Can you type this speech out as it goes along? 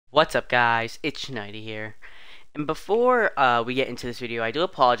What's up, guys? It's Schneidy here. And before we get into this video, I do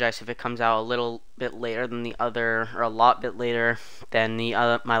apologize if it comes out a little bit later than the other, or a lot bit later than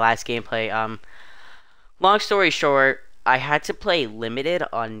my last gameplay. Long story short, I had to play limited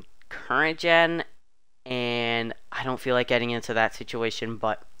on current gen, and I don't feel like getting into that situation,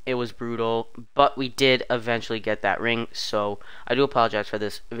 but it was brutal. But we did eventually get that ring, so I do apologize for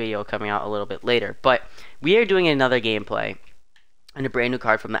this video coming out a little bit later. But we are doing another gameplay and a brand new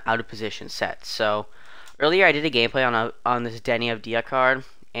card from the out of position set. So earlier I did a gameplay on this Denny of Dia card,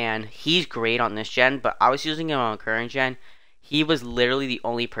 and he's great on this gen, but I was using him on current gen. He was literally the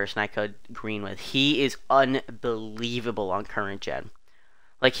only person I could green with. He is unbelievable on current gen.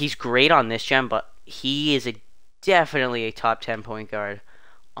 Like, he's great on this gen, but he is definitely a top 10 point guard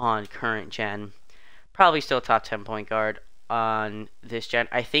on current gen. Probably still top 10 point guard on this gen.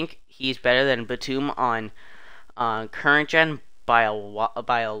 I think he's better than Batum on current gen by a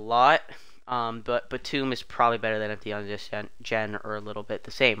lot. But Batum is probably better than Empty on this gen, or a little bit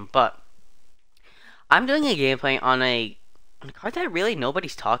the same. But I'm doing a gameplay on a card that really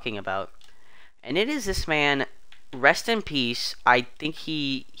nobody's talking about, and it is this man. Rest in peace. I think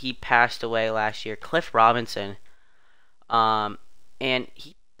he passed away last year. Cliff Robinson. And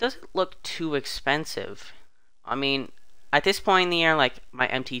he doesn't look too expensive. I mean, at this point in the year, like, my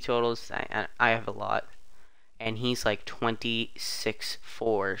MT totals, I have a lot. And he's like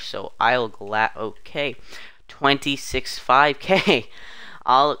 26.4, so okay, 26.5k.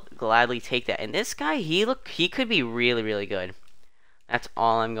 I'll gladly take that. And this guy, he could be really good. That's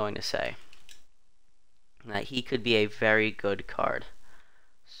all I'm going to say. That he could be a very good card.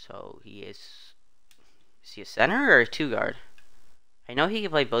 So is he a center or a two guard? I know he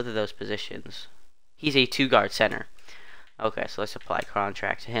can play both of those positions. He's a two guard center. Okay, so let's apply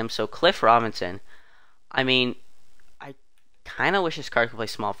contract to him. So Cliff Robinson. I mean, I kind of wish this card could play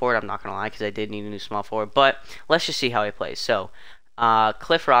small forward. I'm not going to lie, because I did need a new small forward. But let's just see how he plays. So,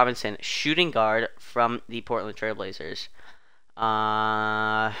 Cliff Robinson, shooting guard from the Portland Trailblazers.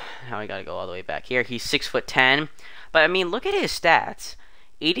 Now we got to go all the way back here. He's 6'10". But, I mean, look at his stats.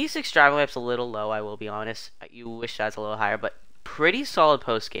 86 driving layups a little low, I will be honest. You wish that's a little higher. But pretty solid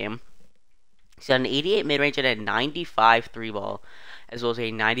post game. He's got an 88 mid-range and a 95 3-ball, as well as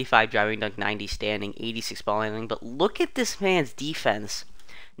a 95 driving dunk, 90 standing, 86 ball handling. But look at this man's defense.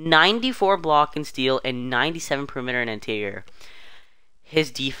 94 block and steal, and 97 perimeter and interior.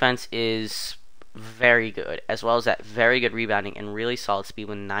 His defense is very good, as well as that very good rebounding and really solid speed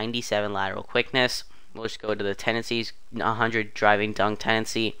with 97 lateral quickness. We'll just go to the tendencies. 100 driving dunk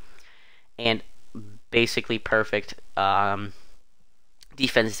tendency, and basically perfect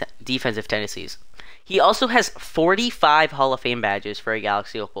defensive tendencies. He also has 45 Hall of Fame badges for a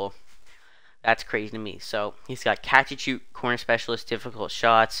Galaxy Opal. That's crazy to me. So he's got catch and shoot, corner specialist, difficult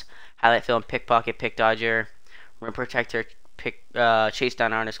shots, highlight film, pickpocket, pick dodger, rim protector, chase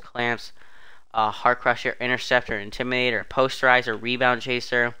down artist, clamps, heart crusher, interceptor, intimidator, posterizer, rebound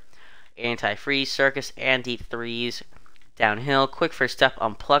chaser, anti-freeze, circus, and deep threes, downhill, quick first step,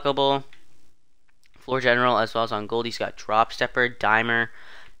 unpluckable, floor general, as well as on gold. He's got drop stepper, dimer,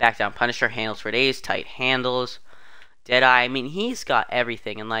 back down punisher, handles for days, tight handles, dead eye. I mean, he's got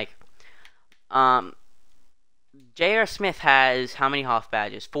everything. And like, J.R. Smith has how many Hoff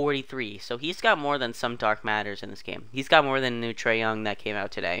badges? 43. So he's got more than some Dark Matters in this game. He's got more than new Trae Young that came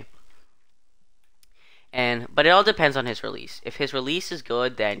out today. But it all depends on his release. If his release is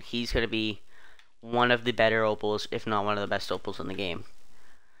good, then he's going to be one of the better Opals, if not one of the best Opals in the game.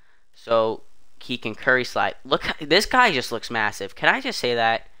 So he can curry slide. Look, this guy just looks massive. Can I just say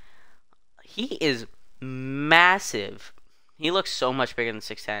that? He is massive. He looks so much bigger than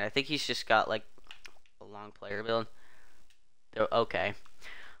 6'10". I think he's just got like a long player build. Okay.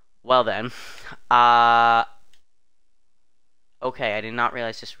 Well then. Okay, I did not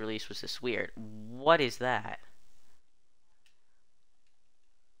realize this release was this weird. What is that?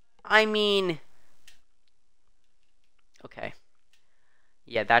 I mean, okay.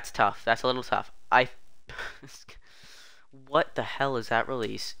 Yeah, that's tough. That's a little tough. What the hell is that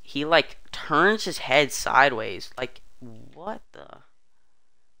release? He, like, turns his head sideways. Like, what the?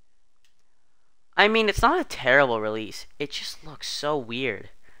 I mean, it's not a terrible release. It just looks so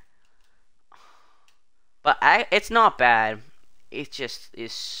weird. But it's not bad. It just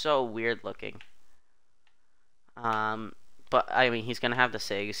is so weird looking. But, I mean, he's going to have the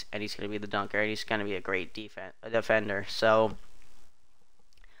SIGs, and he's going to be the dunker, and he's going to be a great defender. So,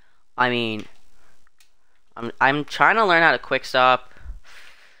 I mean, I'm trying to learn how to quick stop.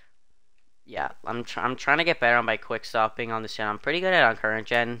 Yeah, I'm trying to get better on my quick stopping on this gen. I'm pretty good at it on current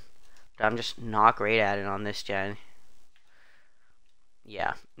gen, but I'm just not great at it on this gen.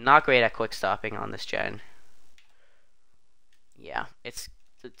 Yeah, not great at quick stopping on this gen. Yeah, it's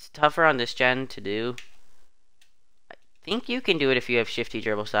tougher on this gen to do. I think you can do it if you have shifty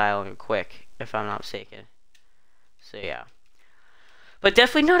dribble style and quick, if I'm not mistaken. So yeah. But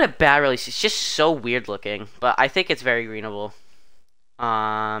definitely not a bad release. It's just so weird looking. But I think it's very greenable.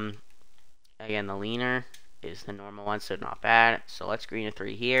 Again, the leaner is the normal one, so not bad. So let's green a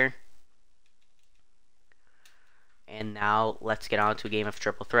 3 here. And now let's get on to a game of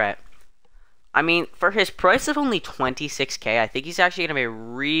triple threat. I mean, for his price of only 26k, I think he's actually going to be a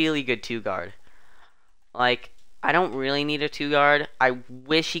really good 2-guard. Like, I don't really need a 2-guard. I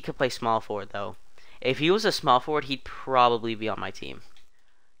wish he could play small forward, though. If he was a small forward, he'd probably be on my team,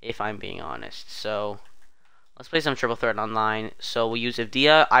 if I'm being honest. So, let's play some triple threat online. So, we'll use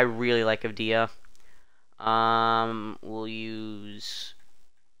Avdia. I really like Avdia. We'll use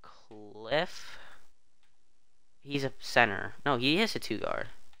Cliff. He's a center. No, he is a 2-guard.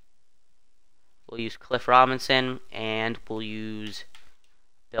 We'll use Cliff Robinson, and we'll use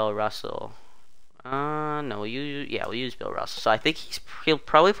Bill Russell. No, we'll use Bill Russell. So I think he'll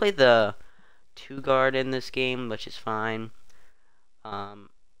probably play the 2-guard in this game, which is fine.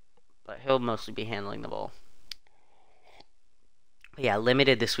 But he'll mostly be handling the ball. But yeah,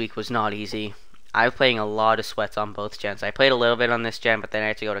 limited this week was not easy. I was playing a lot of sweats on both gens. I played a little bit on this gen, but then I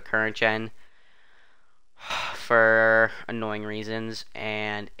had to go to current gen for annoying reasons,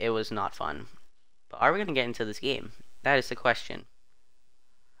 and it was not fun. But are we going to get into this game? That is the question.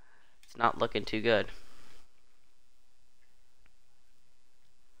 It's not looking too good.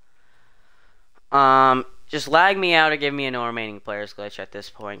 Just lag me out or give me a no remaining players glitch at this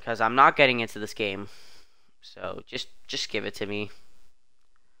point, because I'm not getting into this game. So just give it to me.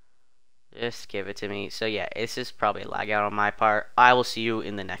 Just give it to me. So yeah, this is probably a lag out on my part. I will see you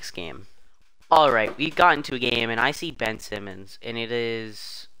in the next game. Alright, we've gotten to a game, and I see Ben Simmons, and it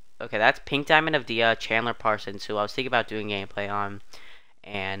is... Okay, that's Pink Diamond of Dia, Chandler Parsons, who I was thinking about doing gameplay on.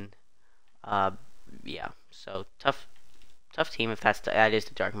 And, yeah. So, tough team if that is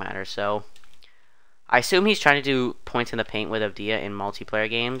the Dark Matter. So, I assume he's trying to do points in the paint with Avdia in multiplayer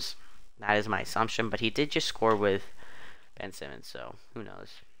games. That is my assumption, but he did just score with Ben Simmons, so who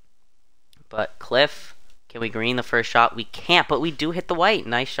knows. But Cliff, can we green the first shot? We can't, but we do hit the white.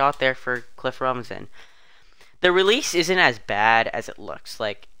 Nice shot there for Cliff Robinson. The release isn't as bad as it looks.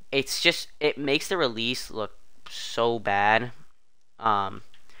 Like, it's just, it makes the release look so bad.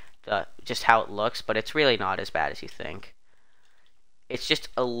 Just how it looks, but it's really not as bad as you think. It's just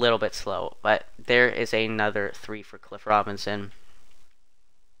a little bit slow, but there is another 3 for Cliff Robinson.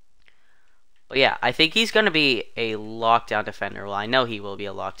 But yeah, I think he's going to be a lockdown defender. Well, I know he will be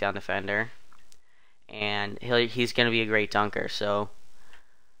a lockdown defender. And he's going to be a great dunker, so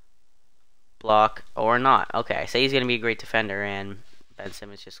block or not. Okay, I say he's going to be a great defender, and Ben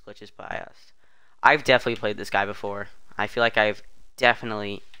Simmons just glitches by us. I've definitely played this guy before. I feel like I've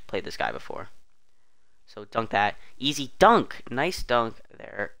definitely played this guy before. So dunk that. Easy dunk. Nice dunk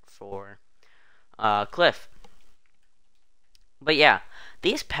there for Cliff. But yeah,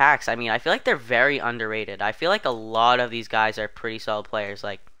 these packs, I mean, I feel like they're very underrated. I feel like a lot of these guys are pretty solid players.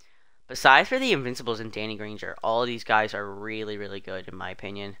 Like, besides for the Invincibles and Danny Granger, all of these guys are really, really good in my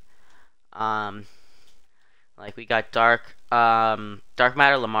opinion. Like we got Dark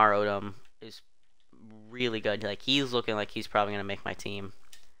Matter Lamar Odom is really good. Like he's looking like he's probably gonna make my team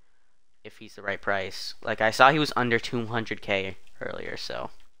if he's the right price. Like I saw he was under 200k earlier,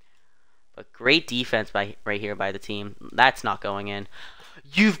 so. But great defense right here by the team. That's not going in.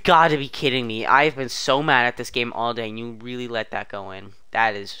 You've got to be kidding me. I've been so mad at this game all day, and you really let that go in.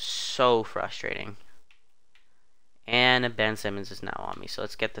 That is so frustrating. And Ben Simmons is now on me, so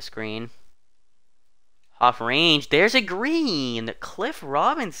let's get the screen. Off range. There's a green. Cliff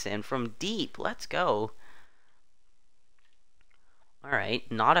Robinson from deep. Let's go.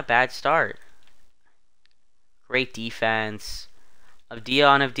 Alright, not a bad start. Great defense. Avdia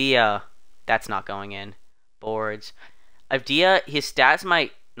on Avdia. That's not going in. Boards. Avdia, his stats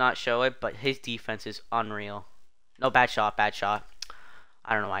might not show it, but his defense is unreal. No, bad shot, bad shot.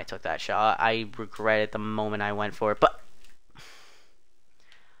 I don't know why I took that shot. I regret it the moment I went for it, but...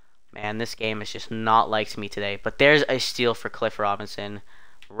 Man, this game is just not liked me today. But there's a steal for Cliff Robinson.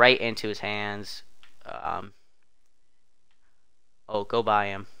 Right into his hands. Oh, go by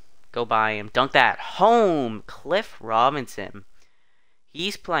him. Go by him. Dunk that. Home! Cliff Robinson.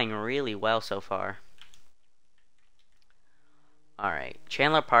 He's playing really well so far. Alright.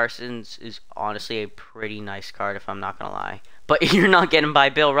 Chandler Parsons is honestly a pretty nice card, if I'm not going to lie. But you're not getting by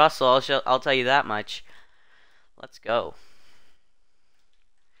Bill Russell, I'll tell you that much. Let's go.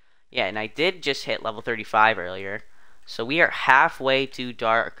 Yeah, and I did just hit level 35 earlier. So we are halfway to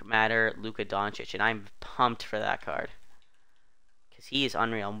Dark Matter Luka Doncic, and I'm pumped for that card. Because he is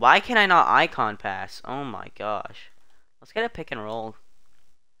unreal. Why can I not icon pass? Oh my gosh. Let's get a pick and roll.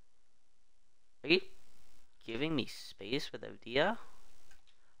 Are you giving me space with Avdia?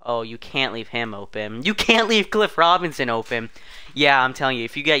 Oh, you can't leave him open. You can't leave Cliff Robinson open. Yeah, I'm telling you,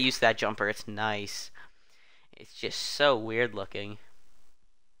 if you get used to that jumper, it's nice. It's just so weird looking.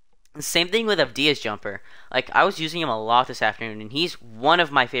 The same thing with Avdia's jumper. Like, I was using him a lot this afternoon, and he's one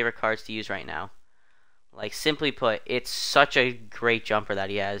of my favorite cards to use right now. Like, simply put, it's such a great jumper that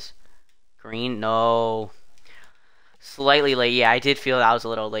he has. Green? No. Slightly late. Yeah, I did feel that I was a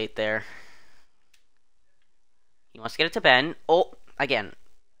little late there. He wants to get it to Ben. Oh, again.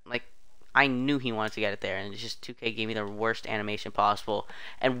 Like, I knew he wanted to get it there, and it's just 2K gave me the worst animation possible.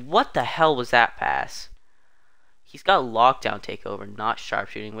 And what the hell was that pass? He's got lockdown takeover, not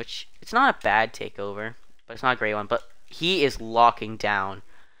sharpshooting, which it's not a bad takeover, but it's not a great one. But he is locking down.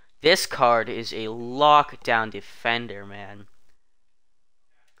 This card is a lockdown defender, man.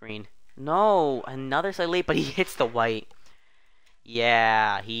 Green. No, another side late, but he hits the white.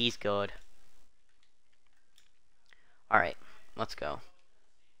 Yeah, he's good. Alright, let's go.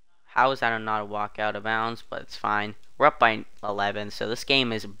 How is that not a walk out of bounds? But it's fine. We're up by 11, so this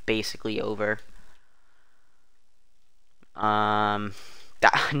game is basically over.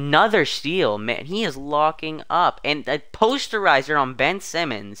 Another steal, man. He is locking up. And a posterizer on Ben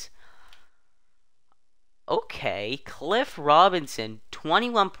Simmons. Okay, Cliff Robinson,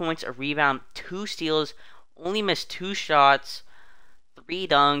 21 points, a rebound, 2 steals, only missed 2 shots, 3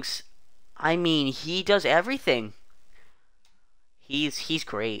 dunks. I mean, he does everything. He's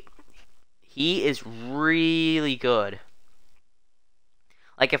great. He is really good.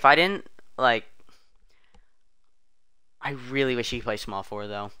 Like, if I didn't, like, I really wish he could play small forward,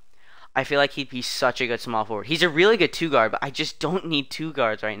 though. I feel like he'd be such a good small forward. He's a really good 2-guard, but I just don't need 2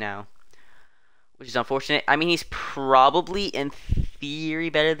 guards right now, which is unfortunate. I mean, he's probably, in theory,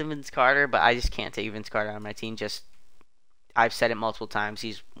 better than Vince Carter, but I just can't take Vince Carter on my team. I've said it multiple times.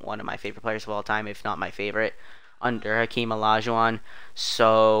 He's one of my favorite players of all time, if not my favorite, under Hakeem Olajuwon.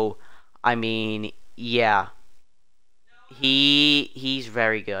 So, I mean, yeah. He's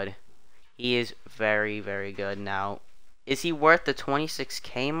very good. He is very, very good. Now, is he worth the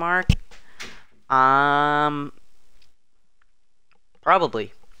 26K mark?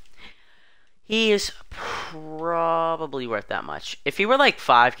 Probably. He is probably worth that much. If he were like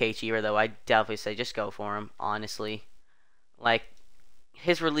 5K cheaper, though, I'd definitely say just go for him, honestly. Like,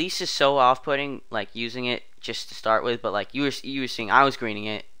 his release is so off-putting, like, using it just to start with, but, like, you were seeing, I was greening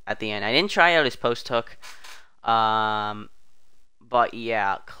it at the end. I didn't try out his post-hook, but,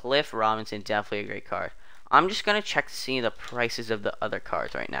 yeah, Cliff Robinson, definitely a great card. I'm just going to check to see the prices of the other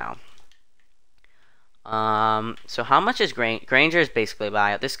cards right now. So how much is Granger is basically a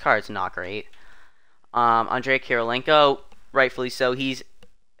buyout. This card's not great. Andrei Kirilenko, rightfully so. He's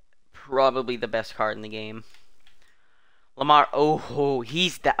probably the best card in the game. Lamar,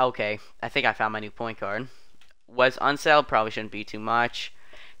 he's that. Okay, I think I found my new point guard. Was on sale, probably shouldn't be too much.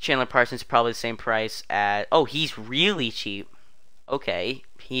 Chandler Parsons, probably the same price at. Oh, he's really cheap. Okay,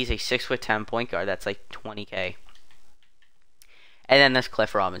 he's a 6'10" point guard. That's like 20K. And then there's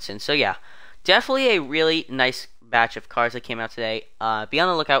Cliff Robinson. So yeah, definitely a really nice batch of cards that came out today. Be on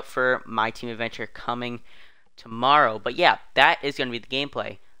the lookout for my team adventure coming tomorrow. But yeah, that is going to be the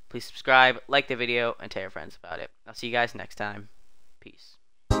gameplay. Please subscribe, like the video, and tell your friends about it. I'll see you guys next time. Peace.